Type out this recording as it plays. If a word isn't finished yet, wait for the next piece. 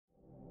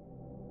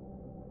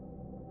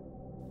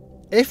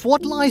If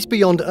what lies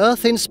beyond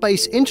Earth in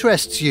space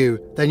interests you,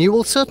 then you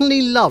will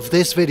certainly love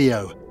this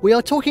video. We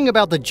are talking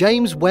about the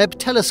James Webb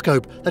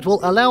Telescope that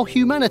will allow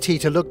humanity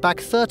to look back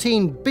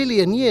 13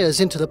 billion years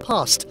into the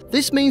past.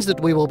 This means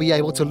that we will be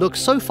able to look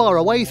so far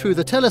away through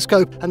the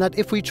telescope, and that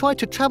if we try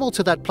to travel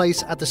to that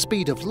place at the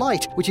speed of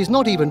light, which is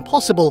not even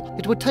possible,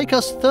 it would take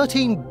us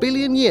 13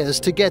 billion years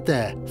to get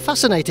there.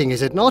 Fascinating,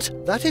 is it not?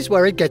 That is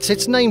where it gets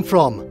its name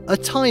from, a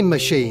time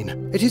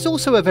machine. It is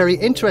also a very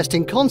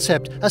interesting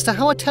concept as to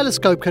how a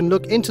telescope can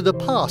look into the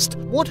past.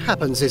 What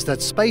happens is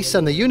that space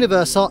and the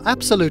universe are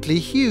absolutely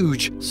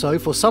huge, so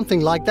for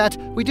something like that,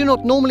 we do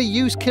not normally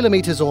use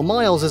kilometers or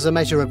miles as a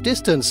measure of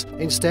distance.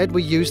 Instead,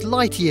 we use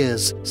light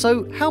years.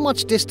 So how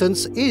much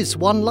distance is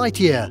 1 light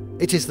year?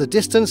 It is the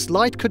distance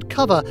light could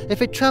cover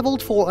if it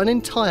traveled for an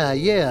entire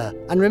year.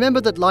 And remember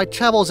that light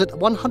travels at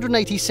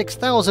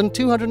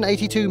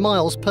 186,282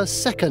 miles per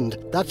second.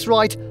 That's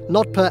right,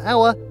 not per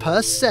hour,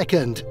 per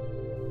second.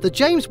 The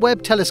James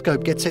Webb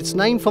Telescope gets its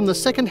name from the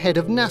second head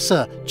of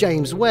NASA,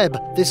 James Webb.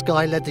 This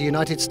guy led the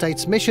United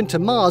States mission to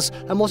Mars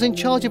and was in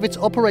charge of its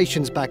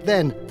operations back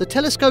then. The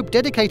telescope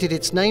dedicated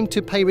its name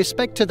to pay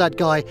respect to that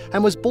guy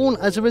and was born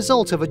as a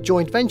result of a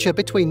joint venture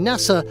between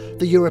NASA,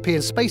 the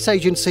European Space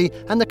Agency,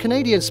 and the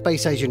Canadian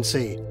Space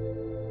Agency.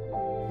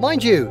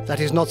 Mind you, that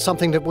is not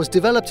something that was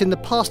developed in the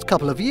past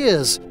couple of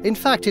years. In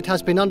fact, it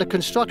has been under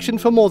construction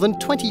for more than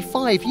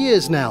 25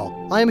 years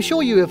now. I am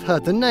sure you have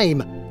heard the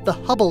name, the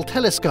Hubble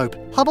Telescope.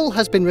 Hubble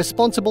has been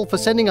responsible for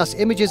sending us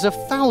images of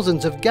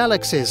thousands of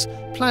galaxies,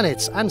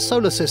 planets, and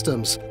solar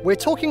systems. We're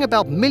talking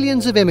about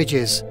millions of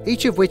images,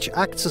 each of which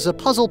acts as a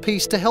puzzle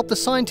piece to help the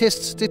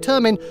scientists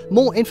determine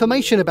more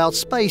information about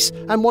space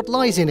and what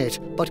lies in it.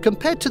 But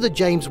compared to the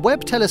James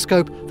Webb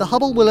Telescope, the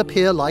Hubble will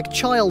appear like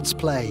child's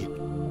play.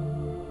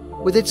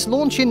 With its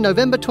launch in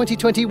November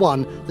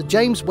 2021, the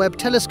James Webb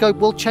Telescope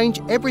will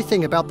change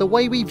everything about the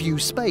way we view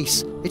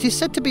space. It is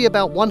said to be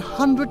about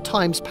 100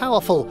 times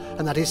powerful,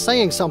 and that is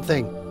saying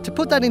something. To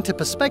put that into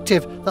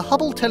perspective, the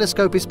Hubble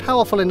Telescope is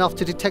powerful enough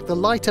to detect the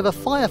light of a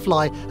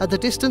firefly at the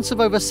distance of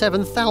over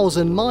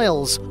 7,000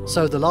 miles.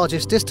 So the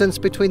largest distance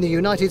between the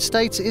United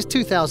States is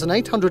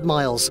 2,800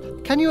 miles.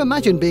 Can you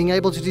imagine being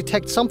able to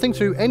detect something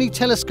through any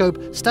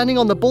telescope standing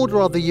on the border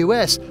of the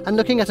US and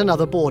looking at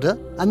another border?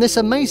 And this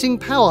amazing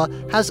power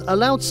has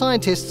allowed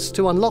scientists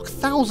to unlock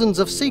thousands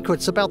of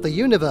secrets about the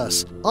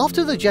universe.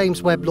 After the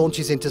James Webb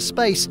launches into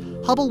space,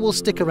 Hubble will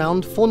stick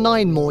around for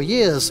 9 more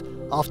years,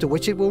 after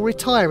which it will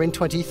retire in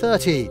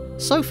 2030.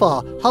 So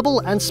far,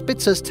 Hubble and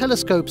Spitzer's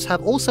telescopes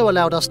have also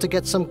allowed us to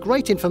get some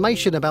great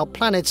information about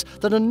planets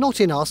that are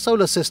not in our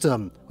solar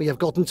system. We have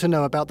gotten to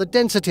know about the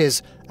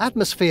densities,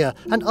 atmosphere,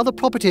 and other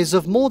properties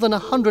of more than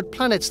 100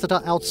 planets that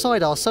are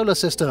outside our solar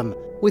system.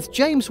 With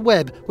James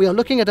Webb, we are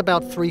looking at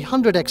about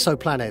 300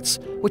 exoplanets,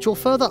 which will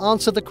further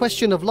answer the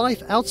question of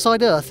life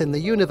outside Earth in the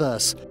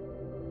universe.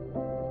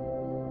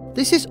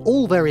 This is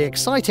all very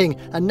exciting,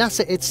 and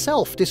NASA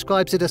itself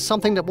describes it as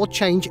something that will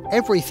change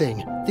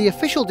everything. The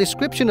official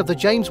description of the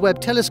James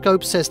Webb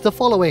Telescope says the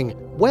following: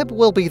 Webb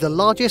will be the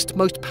largest,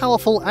 most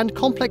powerful and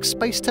complex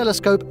space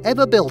telescope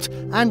ever built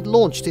and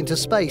launched into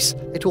space.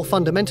 It will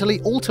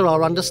fundamentally alter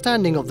our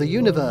understanding of the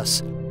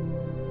universe.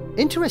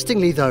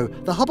 Interestingly though,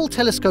 the Hubble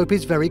telescope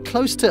is very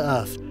close to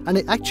Earth, and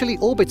it actually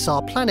orbits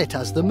our planet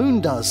as the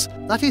Moon does.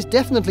 That is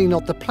definitely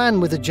not the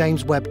plan with the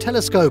James Webb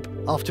Telescope.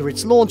 After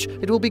its launch,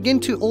 it will begin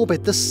to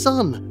orbit the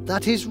Sun.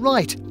 That is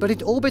right, but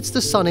it orbits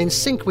the Sun in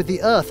sync with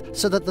the Earth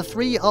so that the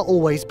three are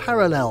always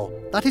parallel.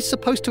 That is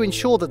supposed to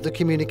ensure that the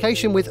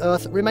communication with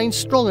Earth remains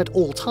strong at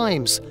all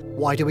times.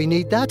 Why do we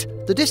need that?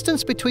 The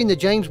distance between the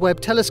James Webb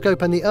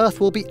Telescope and the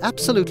Earth will be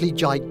absolutely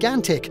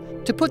gigantic.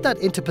 To put that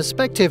into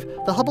perspective,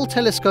 the Hubble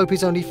Telescope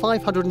is only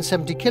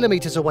 570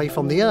 kilometers away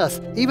from the Earth.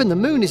 Even the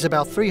Moon is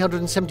about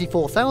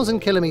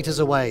 374,000 kilometers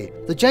away.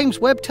 The James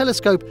Webb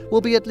Telescope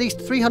will be at least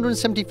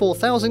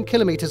 374,000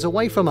 kilometers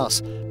away from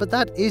us, but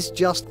that is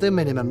just the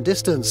minimum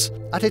distance.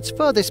 At its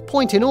furthest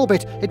point in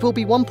orbit, it will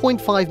be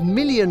 1.5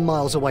 million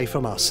miles away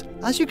from us.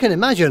 As you can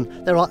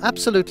imagine, there are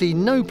absolutely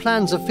no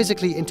plans of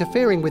physically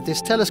interfering with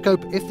this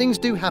telescope if things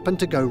do happen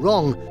to go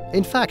wrong.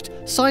 In fact,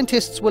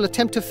 scientists will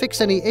attempt to fix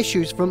any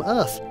issues from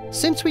Earth.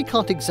 Since we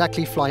can't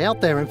exactly fly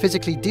out there and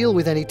physically deal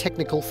with any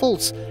technical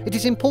faults, it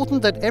is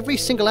important that every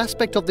single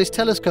aspect of this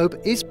telescope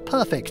is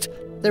perfect.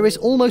 There is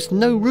almost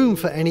no room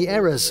for any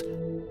errors.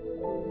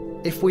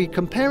 If we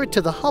compare it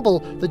to the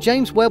Hubble, the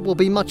James Webb will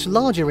be much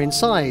larger in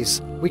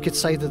size. We could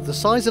say that the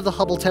size of the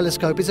Hubble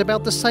telescope is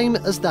about the same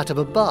as that of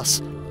a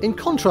bus. In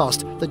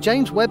contrast, the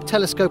James Webb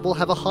Telescope will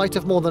have a height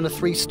of more than a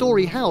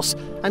 3-story house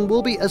and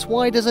will be as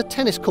wide as a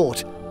tennis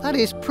court. That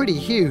is pretty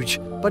huge,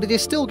 but it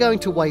is still going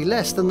to weigh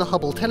less than the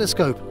Hubble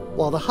Telescope.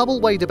 While the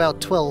Hubble weighed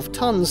about 12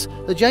 tons,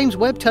 the James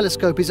Webb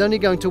Telescope is only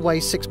going to weigh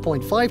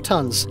 6.5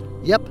 tons.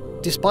 Yep,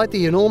 despite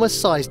the enormous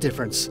size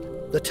difference.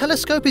 The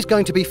telescope is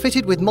going to be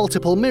fitted with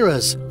multiple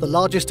mirrors, the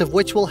largest of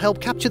which will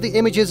help capture the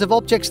images of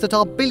objects that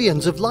are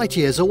billions of light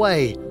years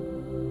away.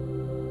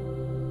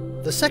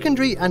 The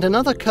secondary and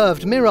another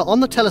curved mirror on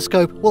the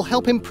telescope will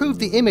help improve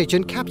the image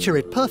and capture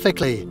it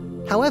perfectly.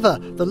 However,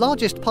 the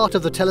largest part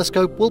of the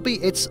telescope will be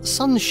its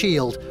sun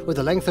shield, with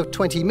a length of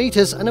 20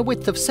 meters and a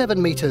width of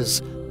 7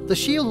 meters. The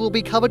shield will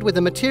be covered with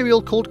a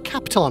material called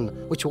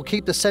kapton, which will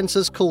keep the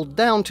sensors cooled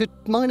down to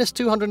minus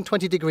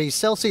 220 degrees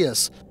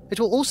Celsius.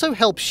 It will also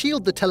help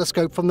shield the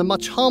telescope from the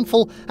much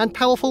harmful and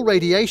powerful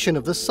radiation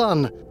of the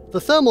sun. The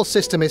thermal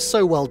system is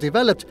so well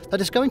developed that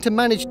it's going to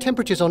manage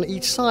temperatures on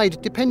each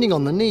side depending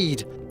on the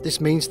need.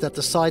 This means that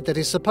the side that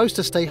is supposed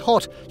to stay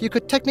hot, you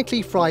could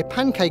technically fry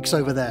pancakes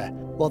over there,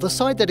 while the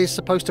side that is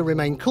supposed to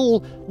remain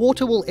cool,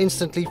 water will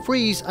instantly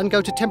freeze and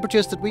go to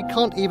temperatures that we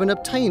can't even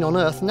obtain on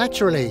Earth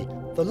naturally.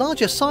 The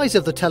larger size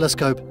of the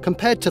telescope,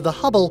 compared to the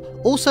Hubble,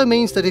 also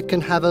means that it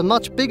can have a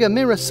much bigger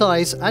mirror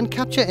size and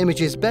capture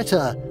images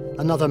better.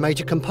 Another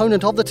major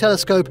component of the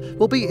telescope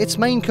will be its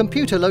main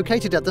computer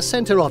located at the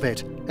center of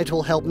it. It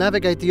will help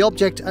navigate the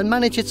object and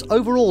manage its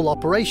overall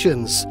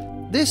operations.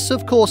 This,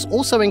 of course,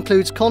 also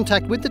includes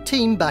contact with the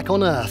team back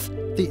on Earth.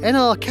 The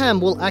NR cam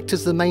will act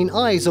as the main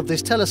eyes of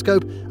this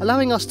telescope,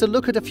 allowing us to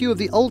look at a few of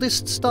the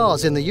oldest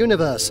stars in the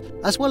universe,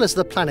 as well as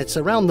the planets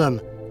around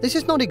them. This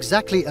is not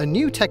exactly a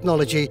new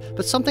technology,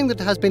 but something that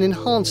has been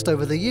enhanced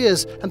over the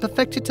years and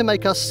perfected to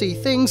make us see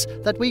things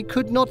that we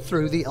could not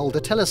through the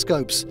older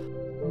telescopes.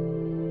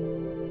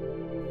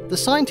 The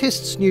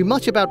scientists knew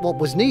much about what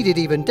was needed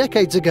even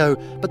decades ago,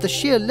 but the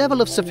sheer level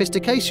of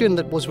sophistication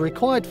that was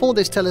required for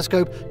this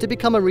telescope to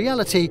become a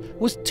reality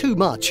was too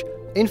much.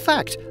 In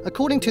fact,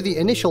 according to the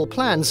initial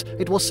plans,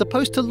 it was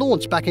supposed to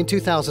launch back in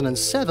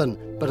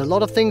 2007, but a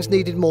lot of things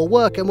needed more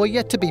work and were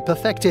yet to be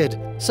perfected.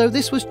 So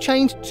this was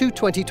changed to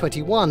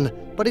 2021,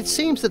 but it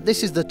seems that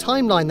this is the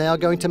timeline they are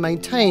going to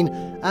maintain,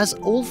 as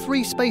all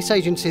three space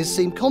agencies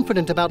seem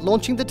confident about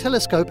launching the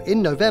telescope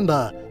in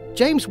November.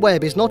 James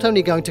Webb is not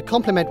only going to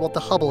complement what the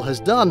Hubble has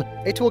done,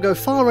 it will go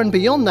far and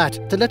beyond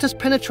that to let us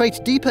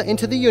penetrate deeper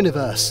into the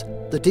universe.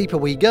 The deeper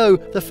we go,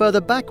 the further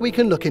back we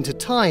can look into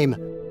time.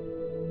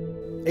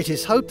 It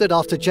is hoped that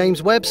after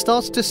James Webb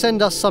starts to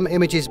send us some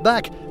images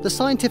back, the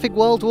scientific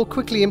world will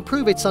quickly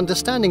improve its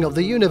understanding of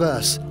the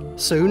universe.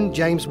 Soon,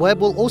 James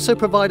Webb will also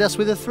provide us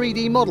with a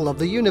 3D model of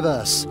the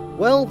universe.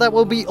 Well, that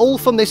will be all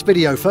from this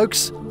video,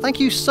 folks. Thank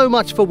you so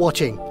much for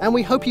watching, and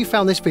we hope you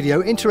found this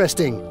video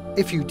interesting.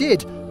 If you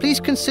did,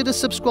 please consider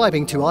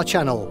subscribing to our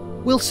channel.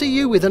 We'll see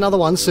you with another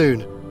one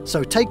soon.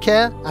 So take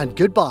care and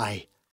goodbye.